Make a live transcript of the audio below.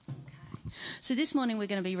So this morning we're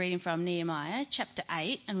going to be reading from Nehemiah chapter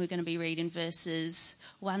 8, and we're going to be reading verses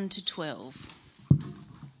 1 to 12.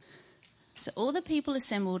 So all the people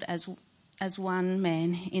assembled as one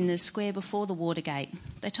man in the square before the water gate.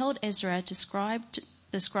 They told Ezra, the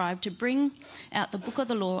scribe, to bring out the book of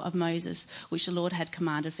the law of Moses, which the Lord had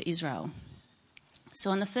commanded for Israel.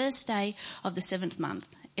 So on the first day of the 7th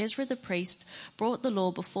month, Ezra the priest brought the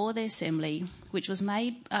law before the assembly, which was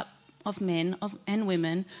made up of men and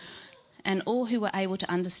women and all who were able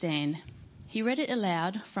to understand. He read it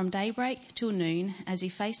aloud from daybreak till noon as he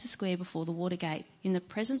faced the square before the water gate, in the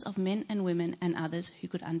presence of men and women and others who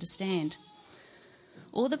could understand.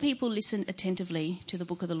 All the people listened attentively to the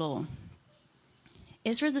book of the law.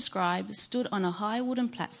 Ezra the scribe stood on a high wooden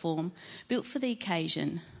platform built for the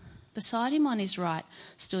occasion. Beside him on his right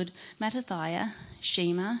stood Mattithiah,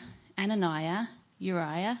 Shema, Ananiah,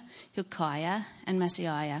 Uriah, Hilkiah, and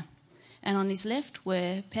Maaseiah. And on his left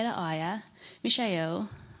were Pedaiah, Mishael,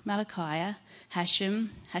 Malachiah, Hashum,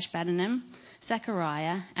 Hashbaddanam,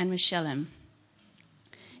 Zechariah, and Meshullam.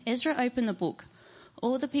 Ezra opened the book.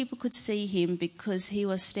 All the people could see him because he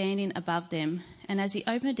was standing above them, and as he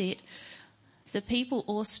opened it, the people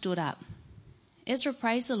all stood up. Ezra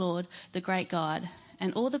praised the Lord, the great God,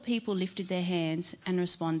 and all the people lifted their hands and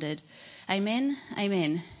responded, Amen,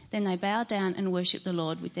 Amen. Then they bowed down and worshipped the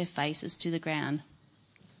Lord with their faces to the ground.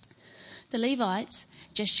 The Levites,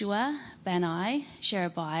 Jeshua, Bani,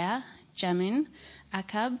 Sherebiah, Jamin,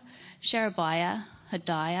 Akab, Sherebiah,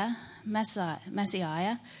 Hodiah,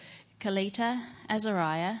 Maaseiah, Kelita,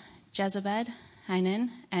 Azariah, Jazabad, Hanan,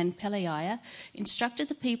 and Pelaiah instructed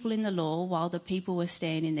the people in the law while the people were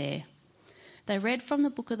standing there. They read from the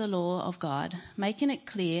book of the law of God, making it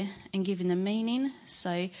clear and giving the meaning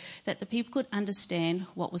so that the people could understand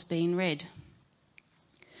what was being read.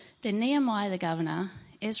 Then Nehemiah the governor,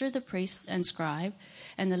 Ezra the priest and scribe,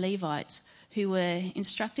 and the Levites, who were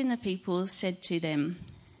instructing the people, said to them,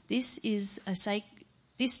 This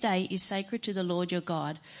day is sacred to the Lord your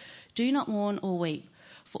God. Do not mourn or weep,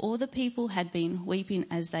 for all the people had been weeping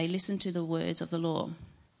as they listened to the words of the law.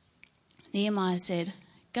 Nehemiah said,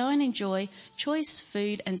 Go and enjoy choice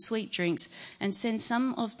food and sweet drinks, and send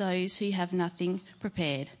some of those who have nothing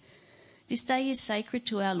prepared. This day is sacred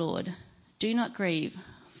to our Lord. Do not grieve,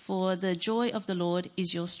 for the joy of the Lord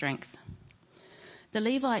is your strength. The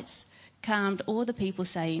Levites calmed all the people,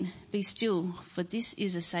 saying, Be still, for this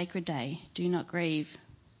is a sacred day. Do not grieve.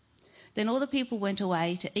 Then all the people went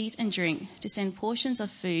away to eat and drink, to send portions of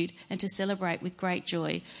food, and to celebrate with great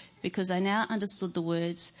joy, because they now understood the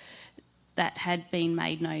words that had been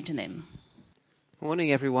made known to them.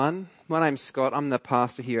 Morning, everyone. My name's Scott. I'm the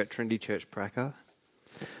pastor here at Trinity Church, Parakah.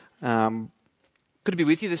 Good to be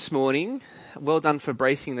with you this morning. Well done for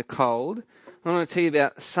bracing the cold. I want to tell you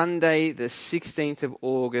about Sunday, the 16th of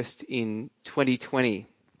August in 2020.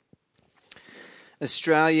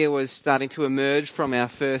 Australia was starting to emerge from our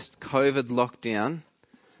first COVID lockdown.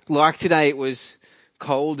 Like today, it was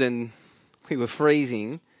cold and we were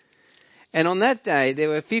freezing. And on that day, there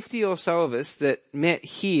were 50 or so of us that met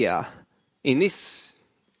here in this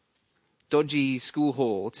dodgy school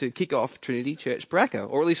hall to kick off Trinity Church Parakah,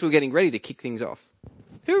 or at least we were getting ready to kick things off.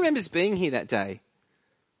 Who remembers being here that day?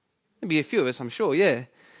 Maybe a few of us, I'm sure, yeah.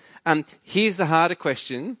 Here's the harder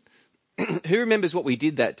question. Who remembers what we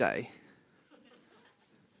did that day?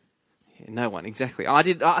 Yeah, no one, exactly. I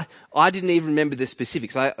didn't even remember the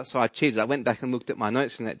specifics, so I cheated. I went back and looked at my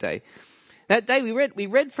notes from that day. That day we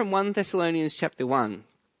read from 1 Thessalonians chapter 1,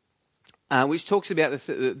 which talks about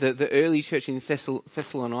the early church in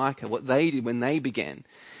Thessalonica, what they did when they began.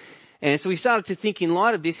 And so we started to think, in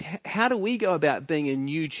light of this, how do we go about being a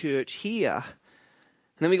new church here? And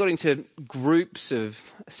then we got into groups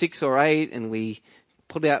of 6 or 8, and we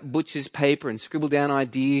pulled out butcher's paper and scribbled down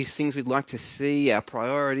ideas, things we'd like to see, our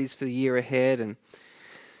priorities for the year ahead. And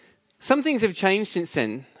some things have changed since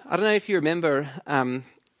then. I don't know if you remember,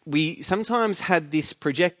 we sometimes had this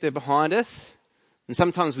projector behind us, and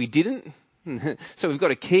sometimes we didn't. So we've got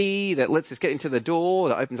a key that lets us get into the door,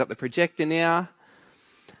 that opens up the projector now.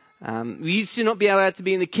 We used to not be allowed to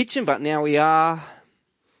be in the kitchen, but now we are.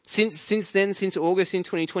 Since then, since August in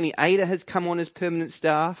 2020, Ada has come on as permanent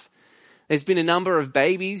staff. There's been a number of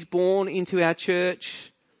babies born into our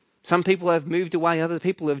church. Some people have moved away, other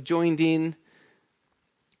people have joined in.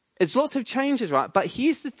 It's lots of changes, right? But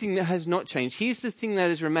here's the thing that has not changed. Here's the thing that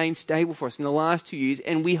has remained stable for us in the last 2 years,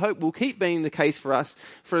 and we hope will keep being the case for us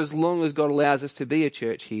for as long as God allows us to be a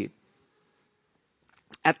church here.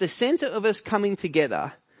 At the centre of us coming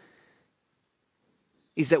together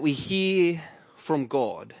is that we hear from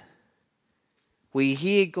God. We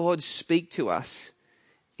hear God speak to us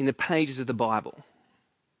in the pages of the Bible.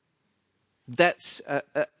 That's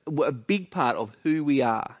a big part of who we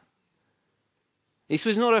are. This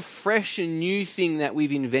was not a fresh and new thing that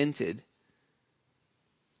we've invented,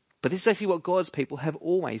 but this is actually what God's people have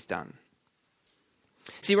always done.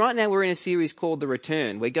 See, right now we're in a series called The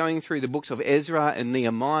Return. We're going through the books of Ezra and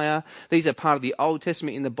Nehemiah. These are part of the Old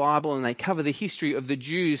Testament in the Bible, and they cover the history of the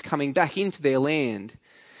Jews coming back into their land.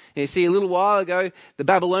 And you see, a little while ago, the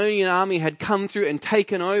Babylonian army had come through and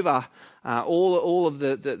taken over all of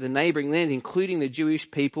the neighbouring lands, including the Jewish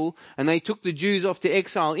people, and they took the Jews off to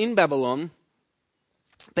exile in Babylon.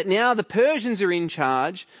 But now the Persians are in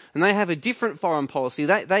charge, and they have a different foreign policy.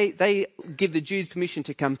 They give the Jews permission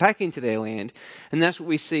to come back into their land, and that's what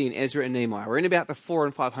we see in Ezra and Nehemiah. We're in about the 400s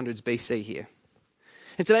and 500s BC here.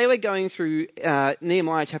 And today we're going through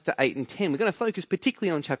Nehemiah chapter 8 and 10. We're going to focus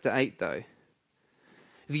particularly on chapter 8 though.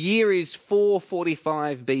 The year is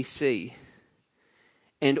 445 BC,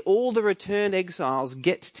 and all the returned exiles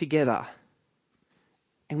get together.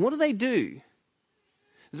 And what do?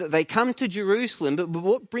 They come to Jerusalem, but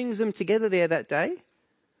what brings them together there that day?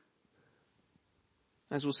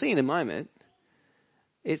 As we'll see in a moment,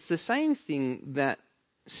 it's the same thing that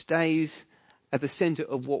stays at the centre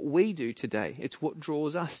of what we do today. It's what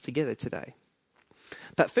draws us together today.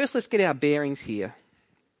 But first, let's get our bearings here.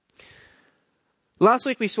 Last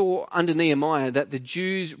week we saw under Nehemiah that the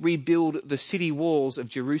Jews rebuild the city walls of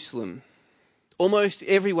Jerusalem. Almost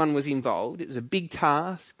everyone was involved. It was a big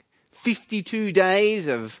task. 52 days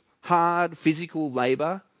of hard physical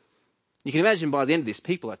labour. You can imagine by the end of this,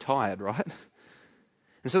 people are tired, right?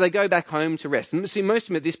 And so they go back home to rest. See, most of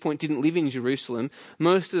them at this point didn't live in Jerusalem.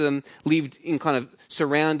 Most of them lived in kind of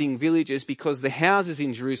surrounding villages because the houses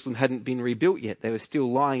in Jerusalem hadn't been rebuilt yet. They were still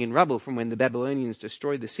lying in rubble from when the Babylonians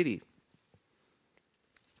destroyed the city.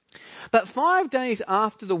 But 5 days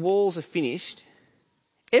after the walls are finished,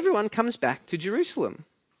 everyone comes back to Jerusalem.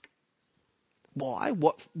 Why?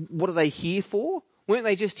 What are they here for? Weren't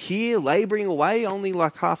they just here labouring away only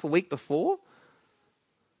like half a week before?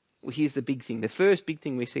 Well, here's the big thing. The first big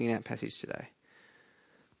thing we see in our passage today.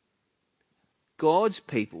 God's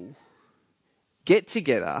people get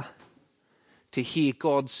together to hear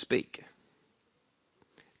God speak.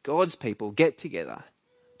 God's people get together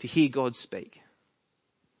to hear God speak.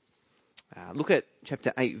 Look at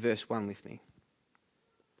chapter 8, verse 1 with me.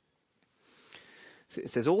 It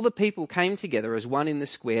says, all the people came together as one in the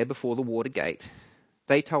square before the water gate.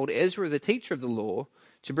 They told Ezra, the teacher of the law,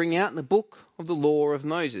 to bring out the book of the law of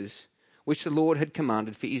Moses, which the Lord had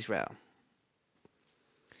commanded for Israel.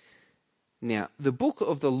 Now, the book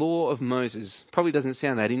of the law of Moses probably doesn't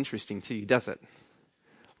sound that interesting to you, does it?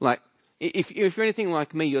 Like, if you're anything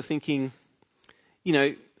like me, you're thinking,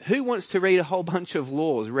 who wants to read a whole bunch of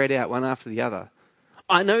laws read out one after the other?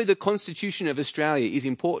 I know the Constitution of Australia is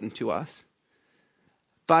important to us.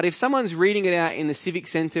 But if someone's reading it out in the civic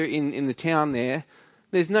centre in the town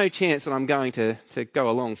there's no chance that I'm going to go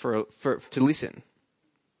along to listen.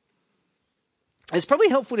 It's probably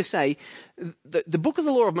helpful to say the book of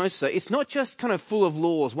the law of Moses, it's not just kind of full of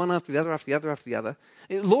laws, one after the other, after the other, after the other.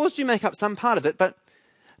 Laws do make up some part of it, but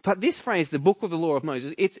this phrase, the book of the law of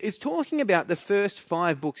Moses, it's talking about the first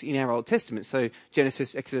 5 books in our Old Testament. So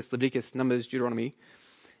Genesis, Exodus, Leviticus, Numbers, Deuteronomy.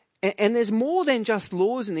 And there's more than just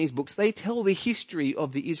laws in these books. They tell the history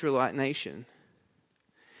of the Israelite nation.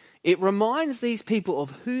 It reminds these people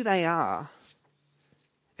of who they are.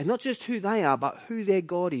 And not just who they are, but who their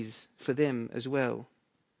God is for them as well.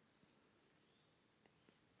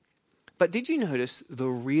 But did you notice the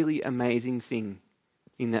really amazing thing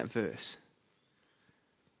in that verse?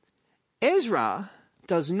 Ezra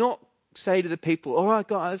does not say to the people, all right,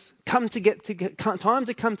 guys, time to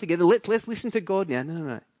come together. Let's listen to God now.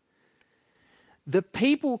 No. The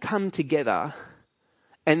people come together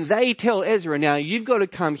and they tell Ezra, now you've got to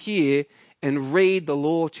come here and read the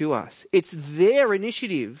law to us. It's their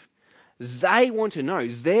initiative. They want to know.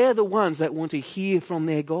 They're the ones that want to hear from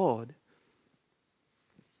their God.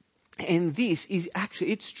 And this is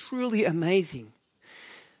it's truly amazing.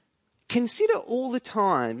 Consider all the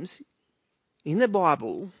times in the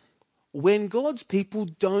Bible when God's people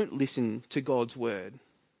don't listen to God's word.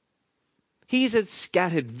 Here's a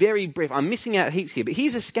scattered, very brief, I'm missing out heaps here, but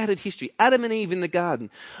here's a scattered history. Adam and Eve in the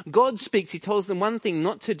garden. God speaks, he tells them one thing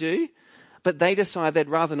not to do, but they decide they'd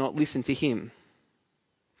rather not listen to him.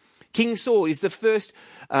 King Saul is the first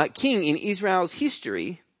king in Israel's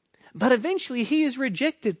history, but eventually he is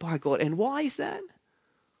rejected by God. And why is that?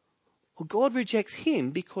 Well, God rejects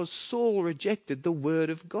him because Saul rejected the word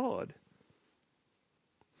of God.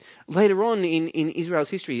 Later on in Israel's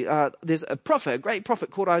history, there's a great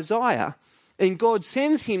prophet called Isaiah. And God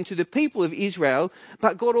sends him to the people of Israel,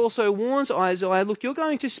 but God also warns Isaiah, look, you're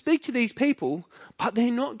going to speak to these people, but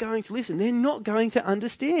they're not going to listen. They're not going to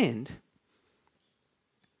understand.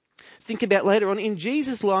 Think about later on in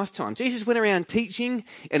Jesus' lifetime. Jesus went around teaching,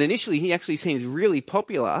 and initially he actually seems really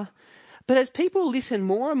popular. But as people listen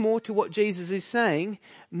more and more to what Jesus is saying,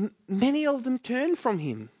 many of them turn from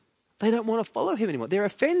him. They don't want to follow him anymore. They're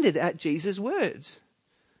offended at Jesus' words.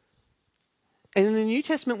 And in the New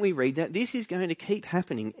Testament we read that this is going to keep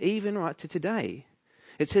happening even right to today.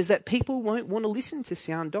 It says that people won't want to listen to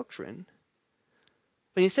sound doctrine.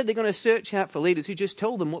 But instead they're going to search out for leaders who just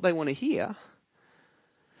tell them what they want to hear.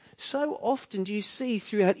 So often do you see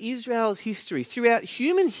throughout Israel's history, throughout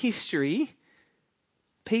human history,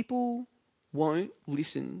 people won't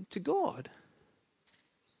listen to God.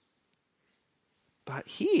 But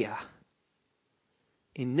here,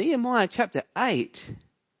 in Nehemiah chapter 8,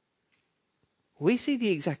 we see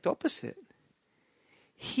the exact opposite.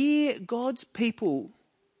 Here, God's people,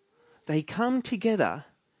 they come together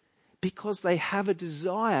because they have a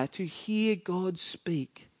desire to hear God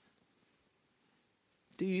speak.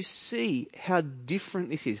 Do you see how different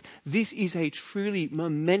this is? This is a truly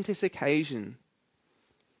momentous occasion.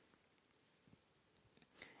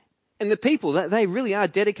 And the people, they really are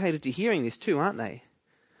dedicated to hearing this too, aren't they?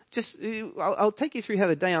 I'll take you through how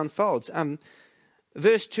the day unfolds.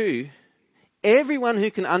 Verse 2, everyone who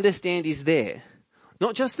can understand is there.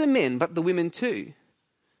 Not just the men, but the women too.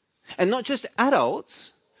 And not just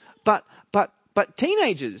adults, but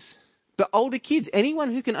teenagers, but older kids.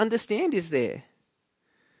 Anyone who can understand is there.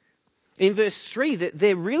 In verse 3, that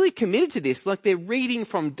they're really committed to this, like they're reading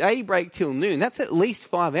from daybreak till noon. That's at least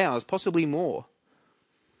 5 hours, possibly more.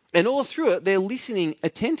 And all through it, they're listening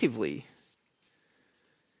attentively.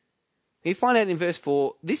 You find out in verse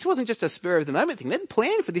 4, this wasn't just a spur of the moment thing. They'd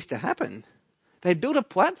planned for this to happen. They'd built a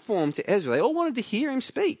platform to Ezra. They all wanted to hear him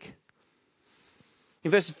speak.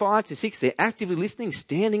 In verses 5 to 6, they're actively listening,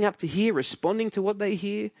 standing up to hear, responding to what they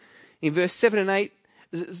hear. In verse 7 and 8,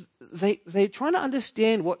 they're trying to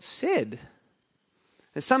understand what's said.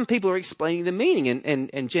 And some people are explaining the meaning,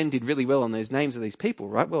 and Jen did really well on those names of these people,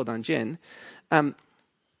 right? Well done, Jen.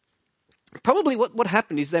 Probably what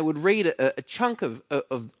happened is they would read a chunk of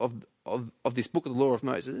this book of the Law of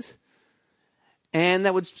Moses, and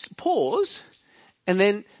they would pause, and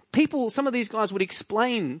then some of these guys would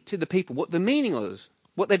explain to the people what the meaning was,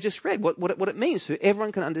 what they just read, what it means, so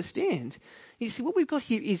everyone can understand. You see, what we've got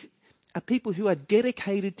here are people who are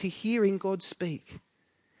dedicated to hearing God speak.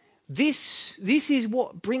 This is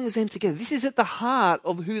what brings them together. This is at the heart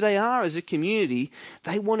of who they are as a community.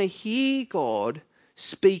 They want to hear God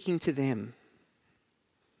speaking to them.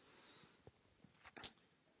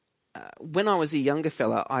 When I was a younger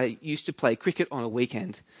fella, I used to play cricket on a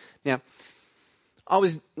weekend. Now, I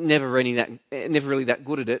was never really that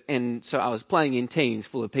good at it, and so I was playing in teams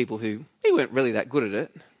full of people who weren't really that good at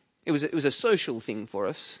it. It was a social thing for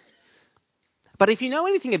us. But if you know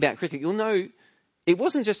anything about cricket, you'll know it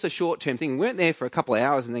wasn't just a short-term thing. We weren't there for a couple of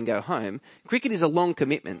hours and then go home. Cricket is a long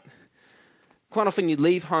commitment. Quite often you'd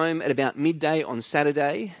leave home at about midday on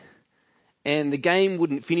Saturday, and the game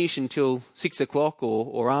wouldn't finish until 6 o'clock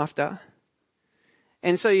or after.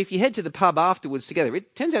 And so if you head to the pub afterwards together,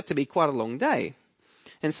 it turns out to be quite a long day.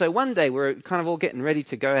 And so one day we're kind of all getting ready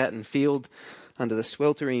to go out and field under the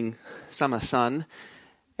sweltering summer sun.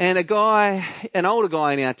 And an older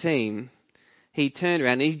guy in our team, he turned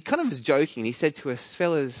around and he kind of was joking. He said to us,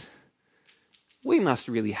 fellas, we must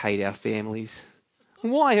really hate our families.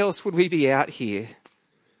 Why else would we be out here?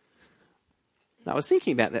 I was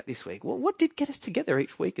thinking about that this week. Well, what did get us together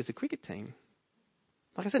each week as a cricket team?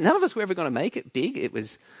 Like I said, none of us were ever going to make it big. It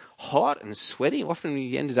was hot and sweaty. Often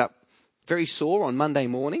we ended up very sore on Monday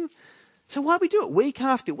morning. So why did we do it week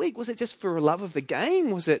after week? Was it just for a love of the game?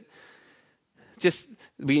 Was it just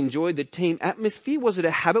we enjoyed the team atmosphere? Was it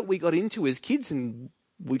a habit we got into as kids and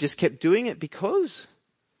we just kept doing it because?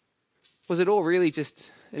 Was it all really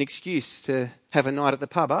just an excuse to have a night at the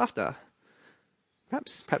pub after?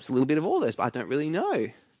 Perhaps a little bit of all those, but I don't really know.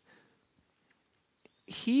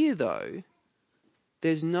 Here, though,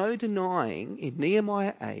 there's no denying in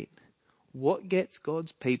Nehemiah 8 what gets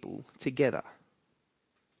God's people together.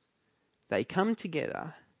 They come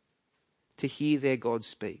together to hear their God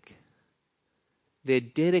speak. They're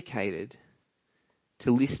dedicated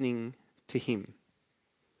to listening to him.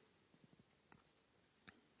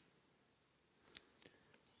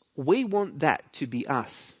 We want that to be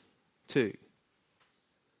us too.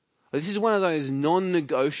 This is one of those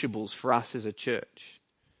non-negotiables for us as a church.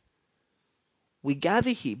 We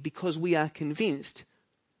gather here because we are convinced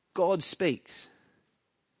God speaks.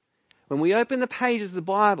 When we open the pages of the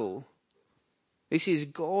Bible, This is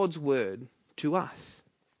God's word to us.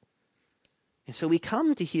 And so we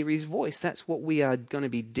come to hear his voice. That's what we are going to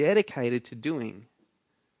be dedicated to doing.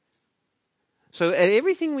 So at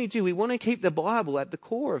everything we do, we want to keep the Bible at the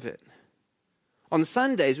core of it. On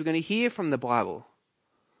Sundays, we're going to hear from the Bible.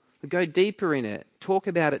 We'll go deeper in it, talk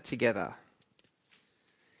about it together.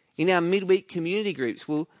 In our midweek community groups,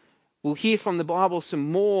 we'll hear from the Bible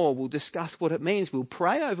some more. We'll discuss what it means. We'll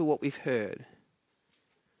pray over what we've heard.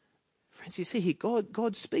 Friends, you see here,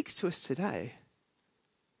 God speaks to us today.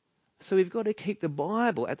 So we've got to keep the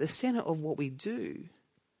Bible at the center of what we do.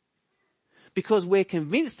 Because we're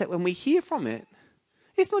convinced that when we hear from it,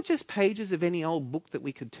 it's not just pages of any old book that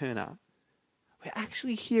we could turn up. We're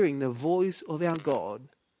actually hearing the voice of our God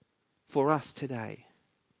for us today.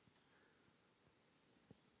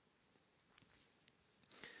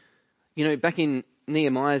 You know, back in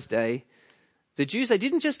Nehemiah's day, the Jews, they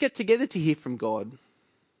didn't just get together to hear from God.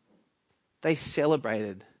 They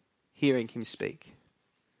celebrated hearing him speak.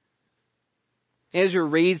 Ezra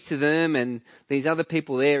reads to them, and these other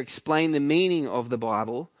people there explain the meaning of the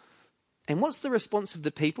Bible. And what's the response of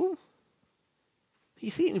the people?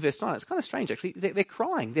 You see it in verse 9. It's kind of strange, actually. They're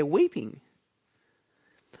crying. They're weeping.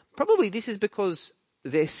 Probably this is because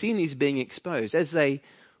their sin is being exposed. As they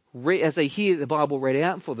hear the Bible read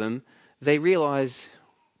out for them, they realize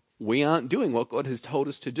we aren't doing what God has told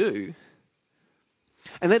us to do.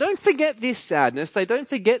 And they don't forget this sadness. They don't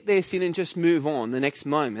forget their sin and just move on the next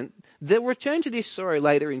moment. They'll return to this sorrow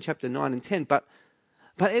later in chapter 9 and 10. But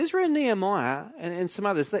Ezra and Nehemiah and some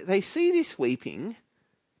others, they see this weeping.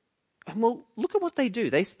 And well, look at what they do.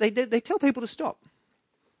 They tell people to stop.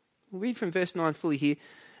 We'll read from verse 9 fully here.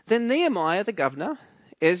 Then Nehemiah the governor,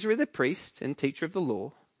 Ezra the priest and teacher of the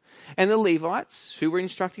law, and the Levites who were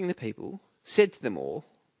instructing the people, said to them all,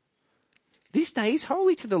 "This day is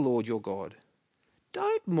holy to the Lord your God.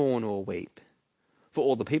 Don't mourn or weep." For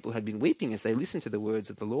all the people had been weeping as they listened to the words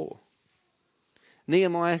of the law.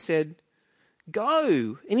 Nehemiah said,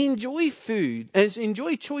 "Go and enjoy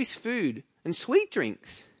choice food and sweet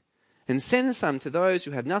drinks, and send some to those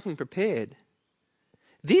who have nothing prepared.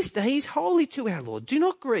 This day is holy to our Lord. Do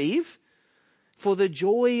not grieve, for the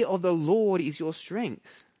joy of the Lord is your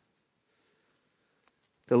strength."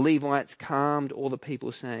 The Levites calmed all the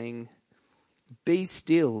people, saying, "Be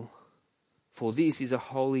still, for this is a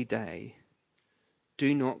holy day.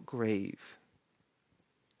 Do not grieve."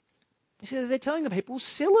 You see, they're telling the people,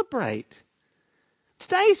 celebrate.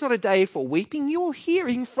 Today is not a day for weeping. You're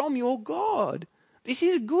hearing from your God. This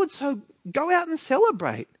is good, so go out and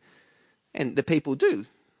celebrate. And the people do.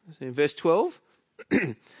 So in verse 12,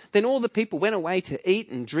 then all the people went away to eat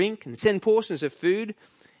and drink and send portions of food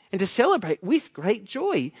and to celebrate with great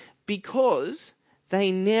joy, because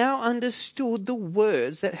they now understood the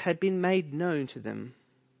words that had been made known to them.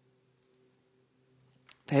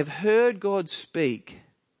 They have heard God speak,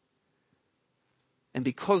 and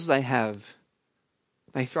because they have,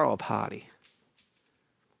 they throw a party.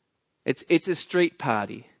 It's a street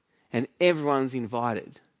party, and everyone's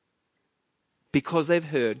invited because they've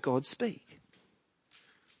heard God speak.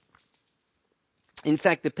 In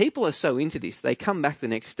fact, the people are so into this, they come back the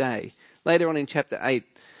next day. Later on in chapter 8,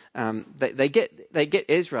 they get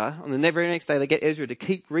Ezra, on the very next day, they get Ezra to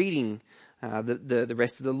keep reading the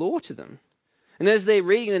rest of the law to them. And as they're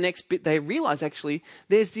reading the next bit, they realize actually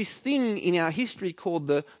there's this thing in our history called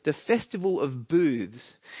the Festival of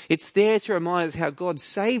Booths. It's there to remind us how God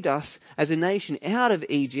saved us as a nation out of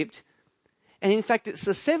Egypt. And in fact, it's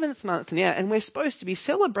the 7th month now, and we're supposed to be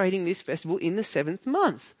celebrating this festival in the 7th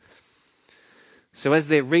month. So as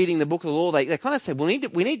they're reading the book of the law, they kind of say,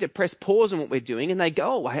 we need to press pause on what we're doing, and they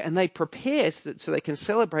go away and they prepare so they can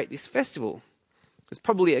celebrate this festival. It's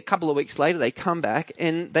probably a couple of weeks later they come back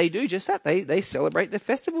and they do just that. They celebrate the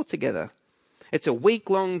festival together. It's a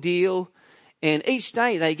week-long deal, and each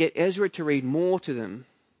day they get Ezra to read more to them.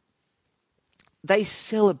 They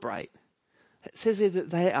celebrate. It says there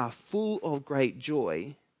that they are full of great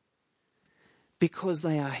joy because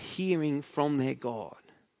they are hearing from their God.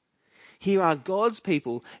 Here are God's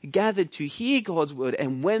people gathered to hear God's word,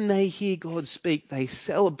 and when they hear God speak, they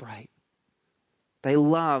celebrate. They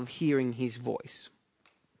love hearing his voice.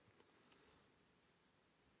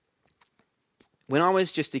 When I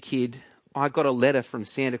was just a kid, I got a letter from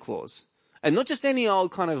Santa Claus. And not just any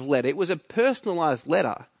old kind of letter, it was a personalised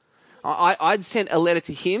letter. I'd sent a letter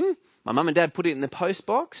to him, my mum and dad put it in the post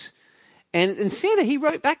box, and Santa, he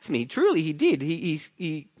wrote back to me. Truly, he did.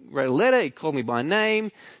 He wrote a letter, he called me by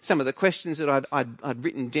name, some of the questions that I'd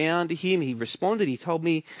written down to him, he responded, he told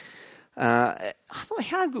me. I thought,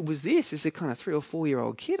 how good was this as a kind of 3 or 4 year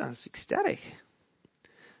old kid? I was ecstatic.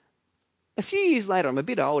 A few years later, I'm a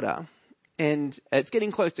bit older, and it's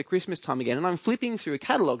getting close to Christmas time again, and I'm flipping through a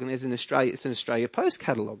catalogue, and it's an Australia Post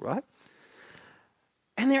catalogue, right?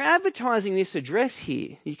 And they're advertising this address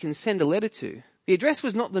here you can send a letter to. The address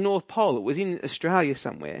was not the North Pole, it was in Australia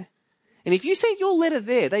somewhere. And if you sent your letter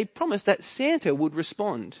there, they promised that Santa would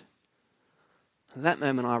respond. At that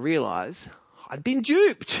moment I realised I'd been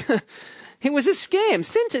duped. It was a scam.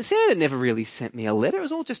 Santa never really sent me a letter. It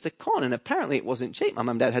was all just a con, and apparently it wasn't cheap. My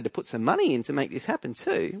mum and dad had to put some money in to make this happen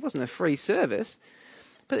too. It wasn't a free service.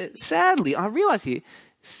 But sadly, I realised here,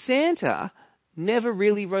 Santa never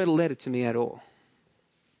really wrote a letter to me at all.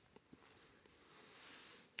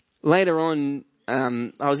 Later on,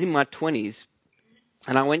 I was in my 20s,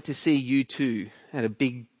 and I went to see U2 at a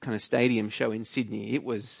big kind of stadium show in Sydney. It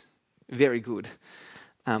was very good.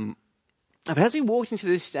 But as we walked into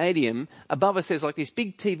this stadium, above us there's like this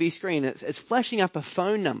big TV screen. It's flashing up a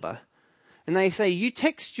phone number. And they say, you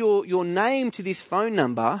text your name to this phone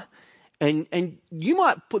number, and you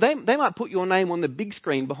might they might put your name on the big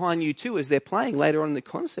screen behind you too as they're playing later on in the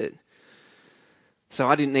concert. So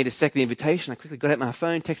I didn't need a second invitation. I quickly got out my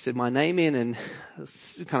phone, texted my name in, and I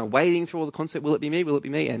was kind of waiting through all the concert. Will it be me? Will it be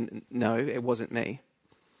me? And no, it wasn't me.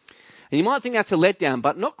 And you might think that's a letdown,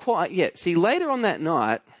 but not quite yet. See, later on that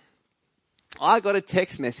night, I got a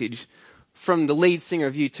text message from the lead singer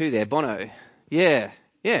of U2 there, Bono. Yeah.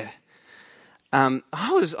 I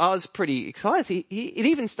was pretty excited. It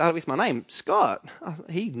even started with my name, Scott.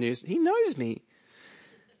 He knows me.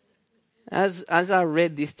 As I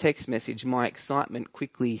read this text message, my excitement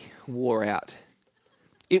quickly wore out.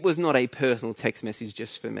 It was not a personal text message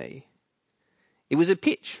just for me. It was a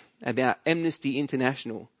pitch about Amnesty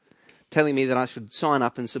International, telling me that I should sign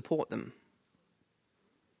up and support them.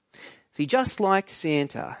 See, just like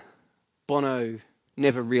Santa, Bono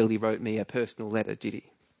never really wrote me a personal letter, did he?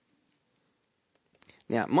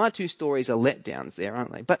 Now, my two stories are letdowns there,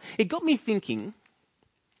 aren't they? But it got me thinking,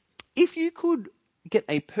 if you could get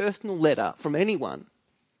a personal letter from anyone,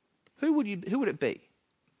 who would it be?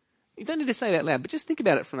 You don't need to say that loud, but just think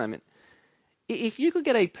about it for a moment. If you could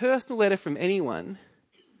get a personal letter from anyone,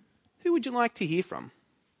 who would you like to hear from?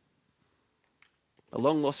 A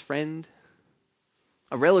long-lost friend?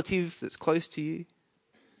 A relative that's close to you?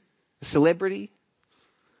 A celebrity?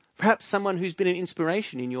 Perhaps someone who's been an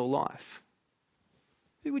inspiration in your life?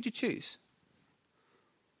 Who would you choose?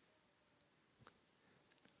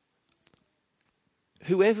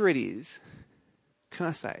 Whoever it is, can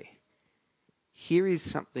I say, here is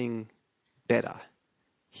something better.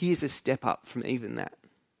 Here's a step up from even that.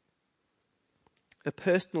 A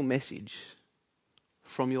personal message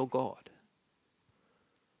from your God.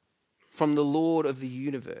 From the Lord of the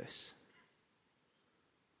universe.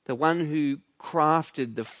 The one who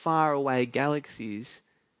crafted the faraway galaxies,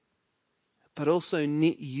 but also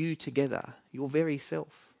knit you together, your very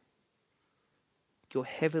self. Your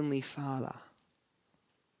heavenly Father.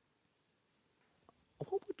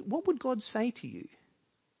 What would God say to you?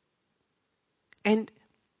 And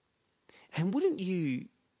wouldn't you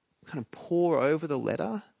kind of pore over the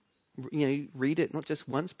letter? Read it not just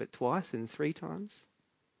once but twice and 3 times?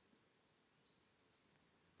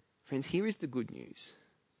 Friends, here is the good news.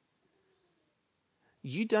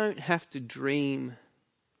 You don't have to dream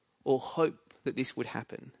or hope that this would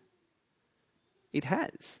happen. It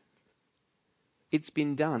has. It's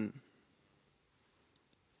been done.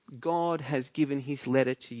 God has given his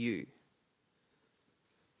letter to you.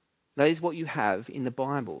 That is what you have in the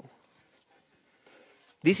Bible.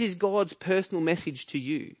 This is God's personal message to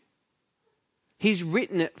you. He's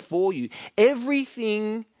written it for you.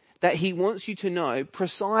 Everything that he wants you to know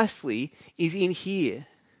precisely is in here.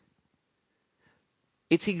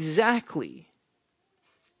 It's exactly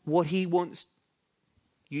what he wants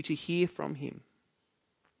you to hear from him.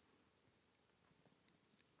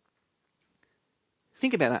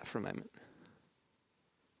 Think about that for a moment.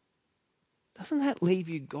 Doesn't that leave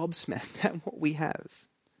you gobsmacked at what we have?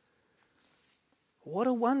 What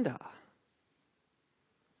a wonder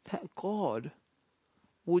that God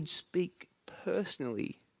would speak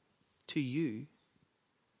personally to you.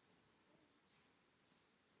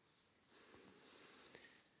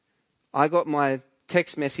 I got my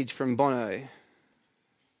text message from Bono.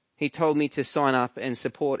 He told me to sign up and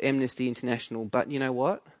support Amnesty International, but you know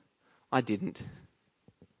what? I didn't.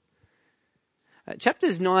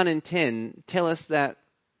 Chapters 9 and 10 tell us that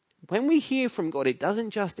when we hear from God, it doesn't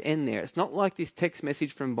just end there. It's not like this text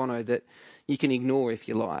message from Bono that you can ignore if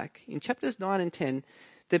you like. In chapters 9 and 10,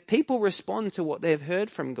 the people respond to what they've heard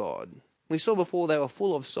from God. We saw before they were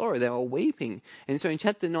full of sorrow, they were weeping. And so in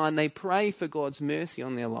chapter 9, they pray for God's mercy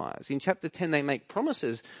on their lives. In chapter 10, they make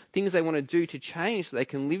promises, things they want to do to change so they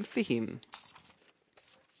can live for him.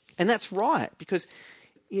 And that's right, because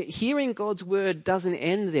hearing God's word doesn't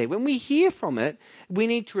end there. When we hear from it, we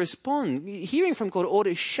need to respond. Hearing from God ought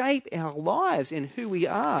to shape our lives and who we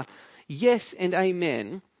are. Yes and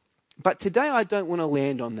amen. But today I don't want to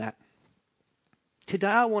land on that. Today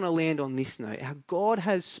I want to land on this note. How God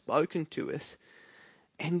has spoken to us.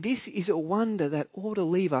 And this is a wonder that ought to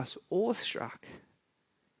leave us awestruck.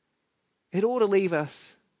 It ought to leave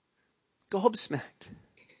us gobsmacked.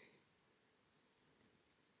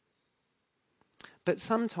 But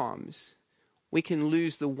sometimes we can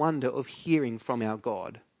lose the wonder of hearing from our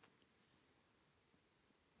God.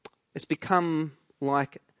 It's become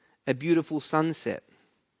like a beautiful sunset.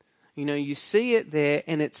 You know, you see it there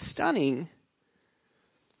and it's stunning,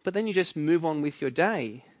 but then you just move on with your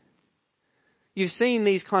day. You've seen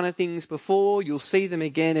these kind of things before, you'll see them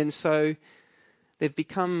again, and so they've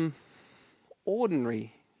become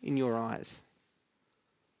ordinary in your eyes.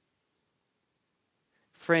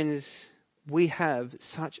 Friends, we have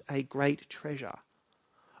such a great treasure.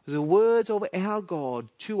 The words of our God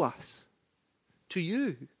to us, to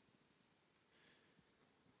you.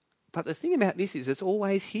 But the thing about this is it's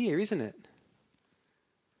always here, isn't it?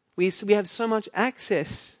 We have so much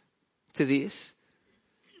access to this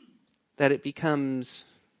that it becomes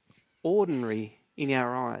ordinary in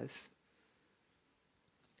our eyes.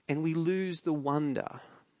 And we lose the wonder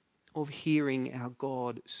of hearing our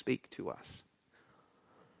God speak to us.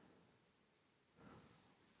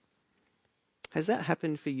 Has that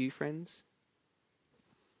happened for you, friends?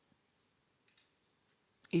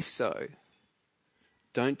 If so,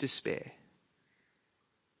 don't despair,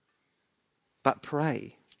 but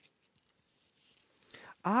pray.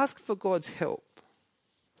 Ask for God's help.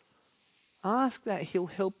 Ask that He'll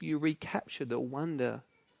help you recapture the wonder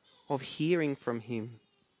of hearing from Him,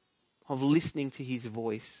 of listening to His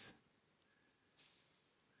voice.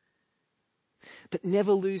 But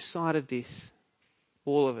never lose sight of this,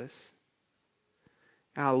 all of us.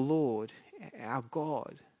 Our Lord, our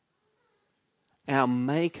God, our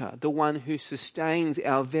Maker, the one who sustains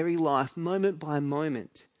our very life moment by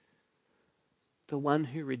moment, the one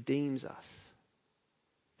who redeems us,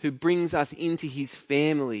 who brings us into His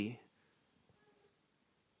family.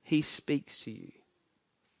 He speaks to you.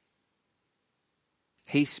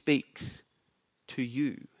 He speaks to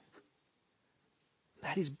you.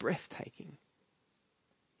 That is breathtaking.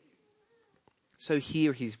 So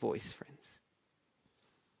hear His voice, friends.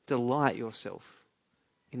 Delight yourself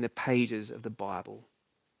in the pages of the Bible,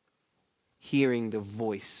 hearing the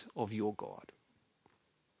voice of your God.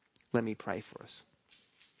 Let me pray for us.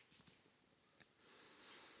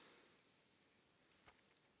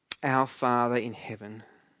 Our Father in heaven,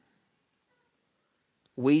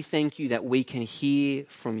 we thank you that we can hear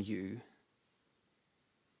from you.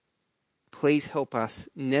 Please help us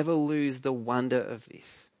never lose the wonder of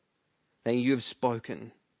this, that you have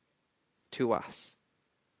spoken to us.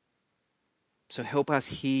 So help us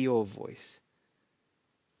hear your voice,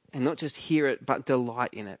 and not just hear it, but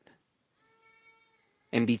delight in it,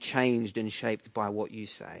 and be changed and shaped by what you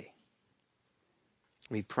say.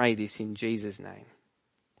 We pray this in Jesus' name.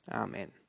 Amen.